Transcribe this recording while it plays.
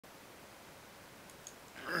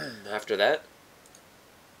After that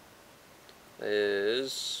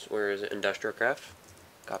is, where is it? Industrial craft.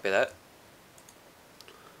 Copy that.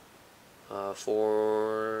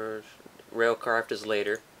 For railcraft is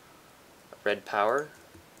later. Red power.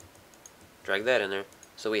 Drag that in there.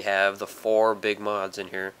 So we have the 4 big mods in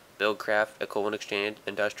here: buildcraft, equivalent exchange,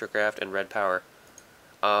 industrial craft, and red power.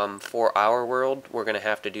 For our world, we're gonna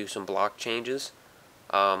have to do some block changes.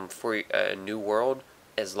 For a new world,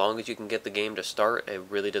 as long as you can get the game to start, it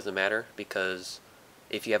really doesn't matter, because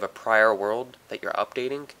if you have a prior world that you're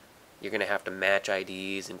updating, you're gonna have to match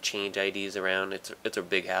IDs and change IDs around. It's a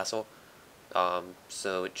big hassle.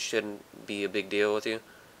 So it shouldn't be a big deal with you.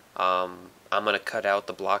 I'm gonna cut out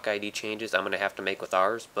the block ID changes I'm gonna have to make with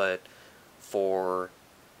ours, but to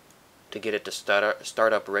get it to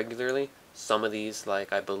start up regularly, some of these,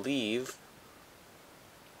 like I believe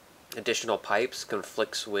additional pipes,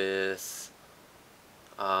 conflicts with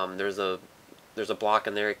there's a block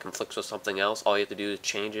in there, it conflicts with something else. All you have to do is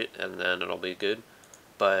change it and then it'll be good.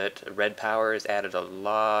 But red power has added a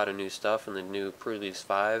lot of new stuff in the new pre-release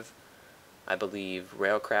 5. I believe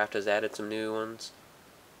railcraft has added some new ones,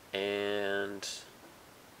 and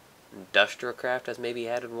industrial craft has maybe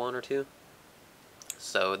added 1 or 2.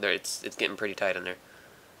 So there, it's getting pretty tight in there.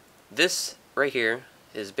 This right here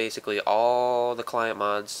is basically all the client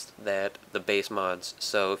mods that the base mods.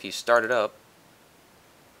 So if you start it up,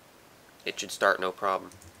 it should start no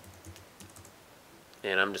problem.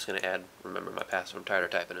 And I'm just going to remember my password, I'm tired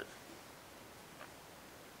of typing it.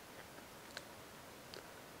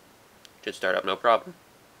 Should start up no problem.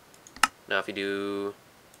 Now if you do,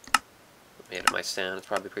 let me edit my sound, it's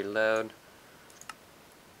probably pretty loud.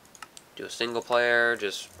 Do a single player,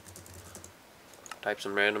 just type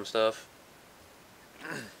some random stuff.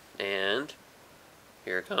 And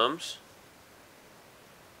here it comes.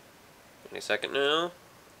 Any second now.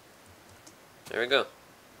 There we go.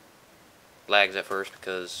 Lags at first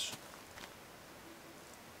because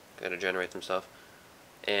gotta generate some stuff.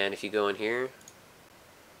 And if you go in here,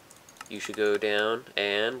 you should go down,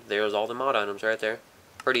 and there's all the mod items right there.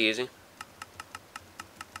 Pretty easy.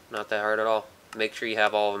 Not that hard at all. Make sure you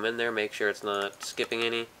have all of them in there. Make sure it's not skipping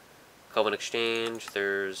any. Covenant exchange.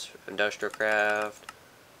 There's industrial craft,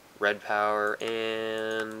 red power,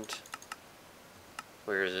 and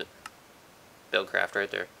where is it? Buildcraft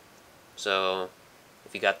right there. So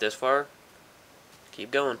if you got this far,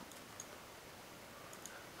 keep going.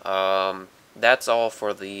 That's all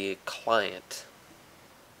for the client.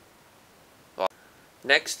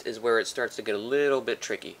 Next is where it starts to get a little bit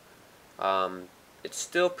tricky. It's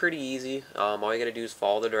still pretty easy. All you gotta do is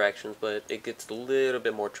follow the directions, but it gets a little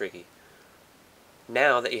bit more tricky.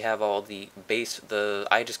 Now that you have all the base,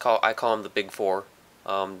 I call them the big 4.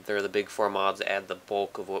 They're the big 4 mods that add the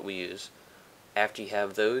bulk of what we use. After you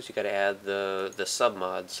have those, you gotta add the sub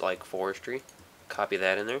mods like forestry. Copy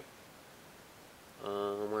that in there.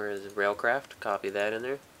 Where is it? Railcraft? Copy that in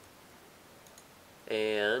there.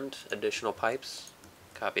 And additional pipes.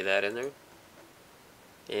 Copy that in there.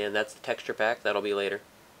 And that's the texture pack. That'll be later.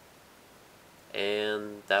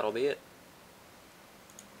 And that'll be it.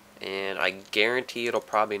 And I guarantee it'll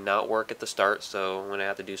probably not work at the start, so I'm going to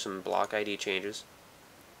have to do some block ID changes.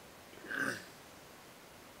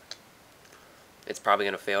 It's probably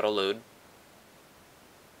going to fail to load.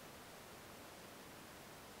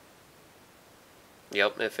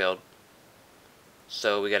 Yep, it failed.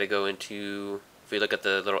 So we got to go into, if we look at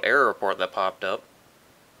the little error report that popped up,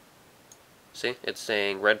 see, it's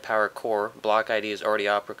saying red power core block ID is already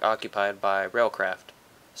occupied by railcraft.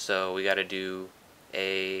 So we got to do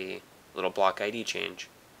a little block ID change.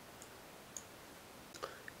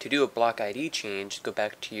 To do a block ID change, go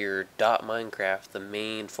back to your .minecraft, the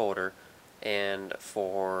main folder, and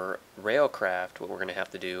for railcraft, what we're going to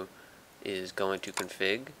have to do is go into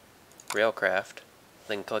config, railcraft,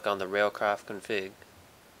 then click on the railcraft config,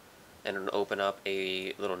 and it'll open up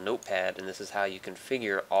a little notepad, and this is how you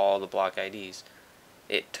configure all the block IDs.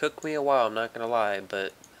 It took me a while, I'm not going to lie,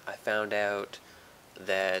 but I found out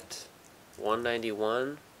that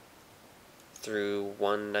 191 through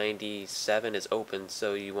 197 is open,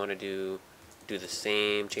 so you want to do the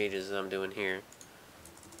same changes as I'm doing here.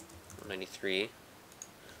 193,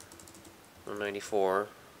 194,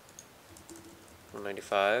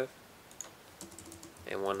 195,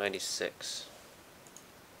 and 196.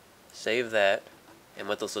 Save that, and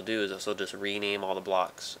what this will do is this will just rename all the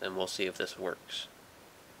blocks, and we'll see if this works.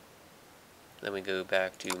 Then we go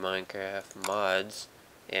back to Minecraft mods,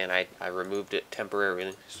 and I removed it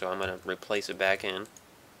temporarily, so I'm going to replace it back in.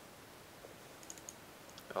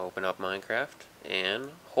 I'll open up Minecraft,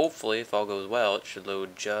 and hopefully, if all goes well, it should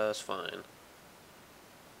load just fine.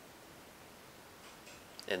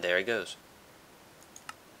 And there it goes.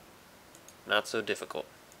 Not so difficult.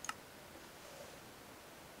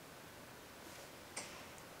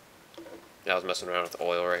 I was messing around with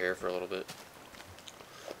oil right here for a little bit.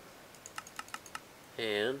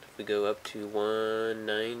 And if we go up to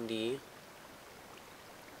 190,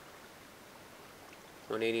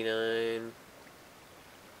 189,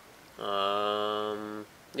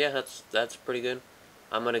 yeah, that's pretty good.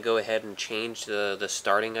 I'm gonna go ahead and change the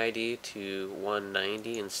starting ID to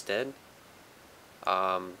 190 instead.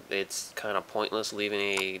 It's kind of pointless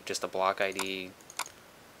leaving just a block ID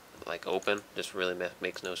like open. Just really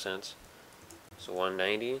makes no sense. So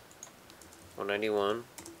 190, 191,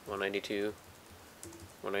 192,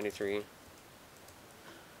 193,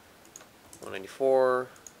 194,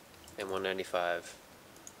 and 195.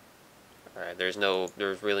 Alright, there's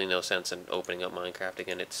really no sense in opening up Minecraft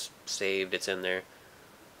again. It's saved, it's in there.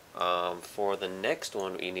 For the next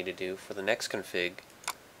one, what you need to do, for the next config,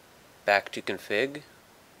 back to config,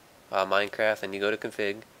 Minecraft, and you go to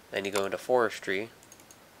config, then you go into forestry.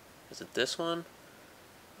 Is it this one?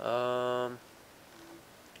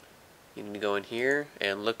 You need to go in here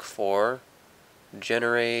and look for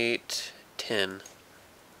generate tin.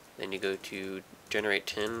 Then you go to generate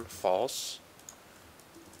tin, false.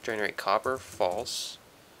 Generate copper, false.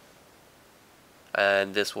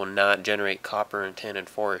 And this will not generate copper and tin in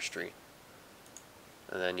forestry.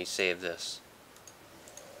 And then you save this.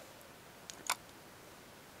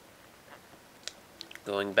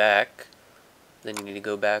 Going back, then you need to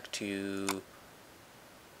go back to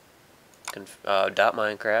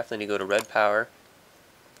 .minecraft, then you go to red power,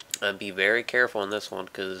 and be very careful in this one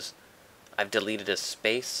because I've deleted a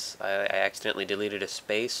space. I accidentally deleted a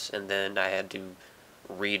space, and then I had to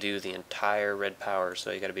redo the entire red power, so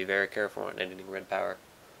you got to be very careful when editing red power.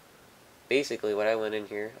 Basically what I went in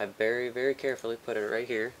here, I very carefully put it right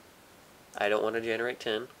here. I don't want to generate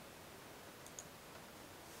tin,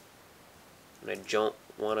 and I don't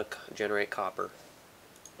want to generate copper,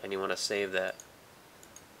 and you want to save that,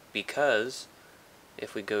 because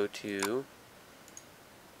if we go to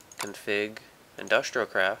config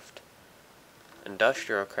industrialcraft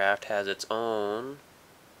has its own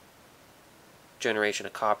generation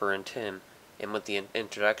of copper and tin, and with the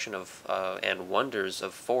introduction of and wonders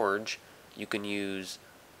of forge, you can use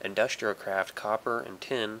industrialcraft copper and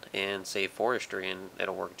tin and save forestry, and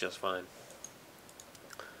it'll work just fine.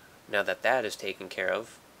 Now that that is taken care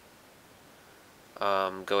of,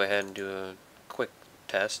 go ahead and do a quick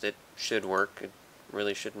test. It should work. It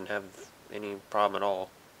really shouldn't have any problem at all.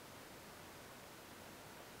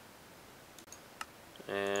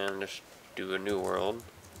 And just do a new world.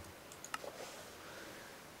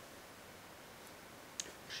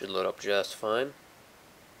 Should load up just fine.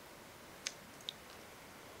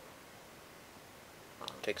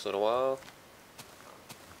 Takes a little while.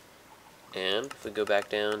 And if we go back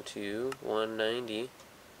down to 190,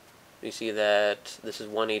 we see that this is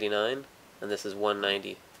 189 and this is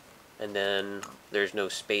 190. And then there's no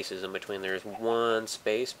spaces in between. There's one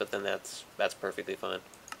space, but then that's perfectly fine.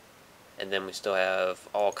 And then we still have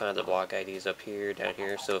all kinds of block IDs up here, down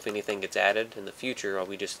here. So if anything gets added in the future,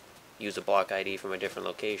 we just use a block ID from a different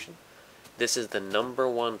location. This is the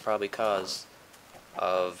 #1 probably cause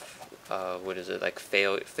of what is it, like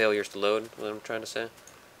failures to load, what I'm trying to say.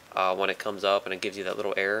 When it comes up and it gives you that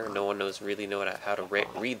little error, no one really knows how to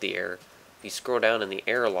read the error. If you scroll down in the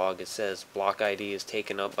error log, it says block ID is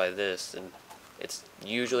taken up by this, and it's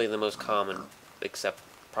usually the most common, except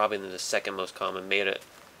probably the second most common.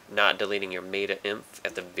 Not deleting your meta-inf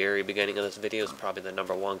at the very beginning of this video is probably the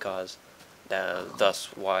 #1 cause. Thus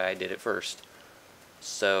why I did it first.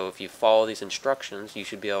 So if you follow these instructions, you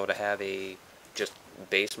should be able to have a just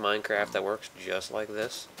base Minecraft that works just like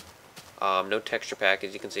this. No texture pack,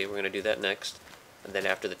 as you can see. We're going to do that next. And then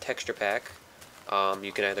after the texture pack,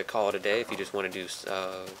 you can either call it a day if you just want to do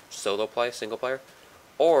solo play, single player,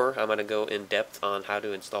 or I'm going to go in depth on how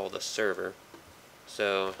to install the server.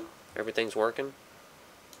 So everything's working.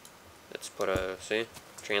 Let's put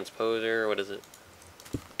transposer, what is it?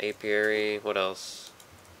 Apiary, what else?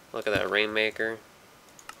 Look at that, Rainmaker.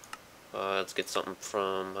 Let's get something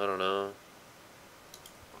from, I don't know,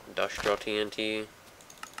 Industrial TNT.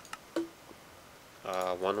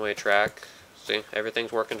 One-way track. See,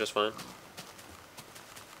 everything's working just fine.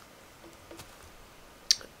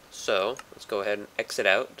 So, let's go ahead and exit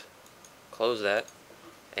out, close that,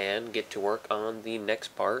 and get to work on the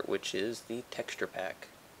next part, which is the texture pack.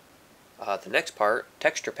 The next part,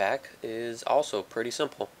 texture pack, is also pretty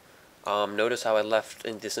simple. Notice how I left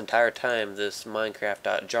in this entire time this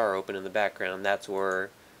Minecraft.jar open in the background. That's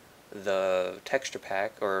where the texture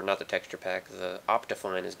pack, or not the texture pack, the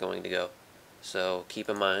Optifine is going to go. So keep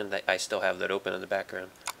in mind that I still have that open in the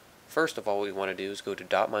background. First of all, what we want to do is go to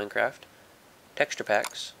 .minecraft, texture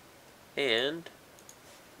packs, and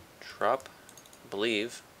drop, I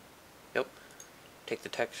believe, yep, take the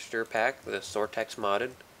texture pack, the Sortex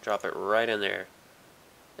modded, drop it right in there.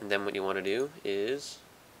 And then what you want to do is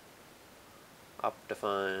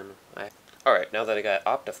Optifine. Alright, now that I got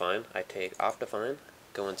Optifine, I take Optifine,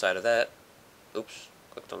 go inside of that. Oops,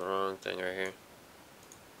 clicked on the wrong thing right here.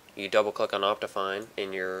 You double click on Optifine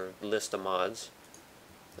in your list of mods,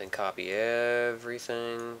 then copy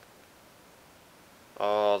everything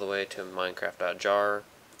all the way to Minecraft.jar,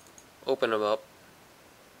 open them up,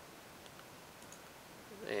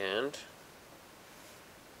 and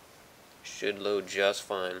should load just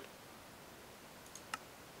fine.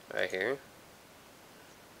 Right here.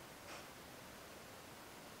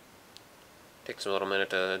 Takes a little minute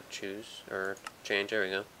to choose or change. There we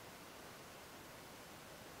go.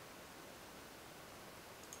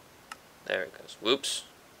 There it goes. Whoops.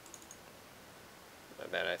 My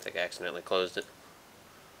bad, I think I accidentally closed it.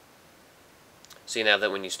 See, now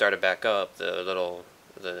that when you start it back up,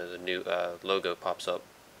 the new logo pops up.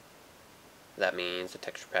 That means the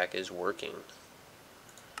texture pack is working.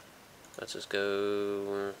 Let's just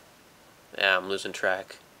go. Yeah, I'm losing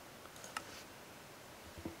track.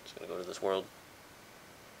 Just gonna go to this world.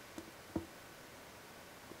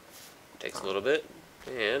 Takes a little bit,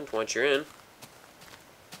 and once you're in,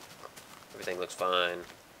 everything looks fine.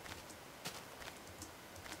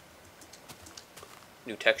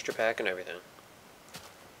 New texture pack and everything.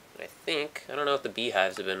 I think, I don't know if the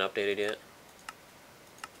beehives have been updated yet.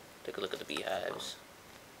 Take a look at the beehives.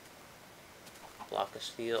 Block of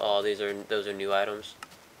steel. Oh, those are new items.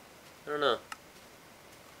 I don't know.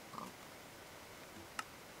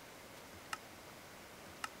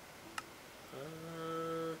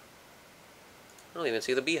 I don't even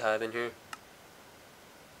see the beehive in here.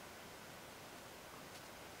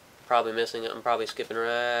 Probably missing it. I'm probably skipping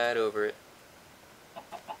right over it.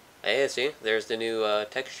 Hey, see, there's the new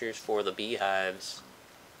textures for the beehives.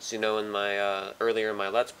 So you know, in my earlier in my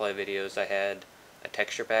Let's Play videos, I had a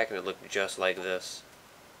texture pack and it looked just like this.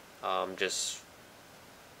 Just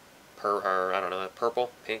I don't know,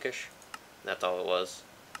 purple, pinkish. That's all it was.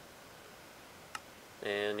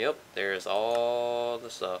 And yep, there's all the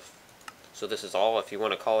stuff. So this is all, if you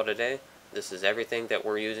want to call it a day, this is everything that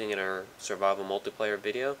we're using in our survival multiplayer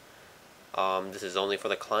video. This is only for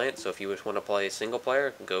the client, so if you just want to play single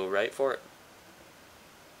player, go right for it.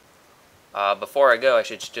 Before I go, I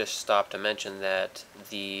should just stop to mention that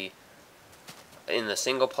in the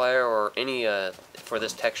single player or any for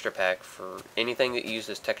this texture pack, for anything that you use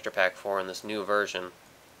this texture pack for in this new version,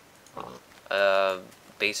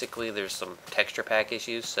 basically there's some texture pack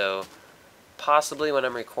issues. So possibly when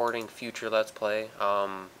I'm recording future Let's Play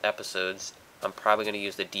episodes, I'm probably going to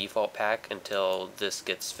use the default pack until this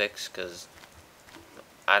gets fixed, because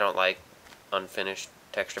I don't like unfinished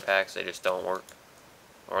texture packs. They just don't work.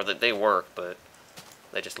 Or that they work, but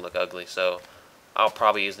they just look ugly. So I'll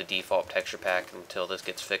probably use the default texture pack until this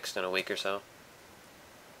gets fixed in a week or so.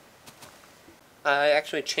 I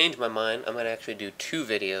actually changed my mind. I'm going to actually do 2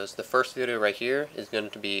 videos. The first video right here is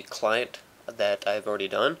going to be client that I've already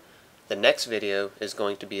done. The next video is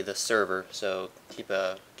going to be the server, so keep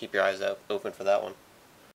your eyes open for that one.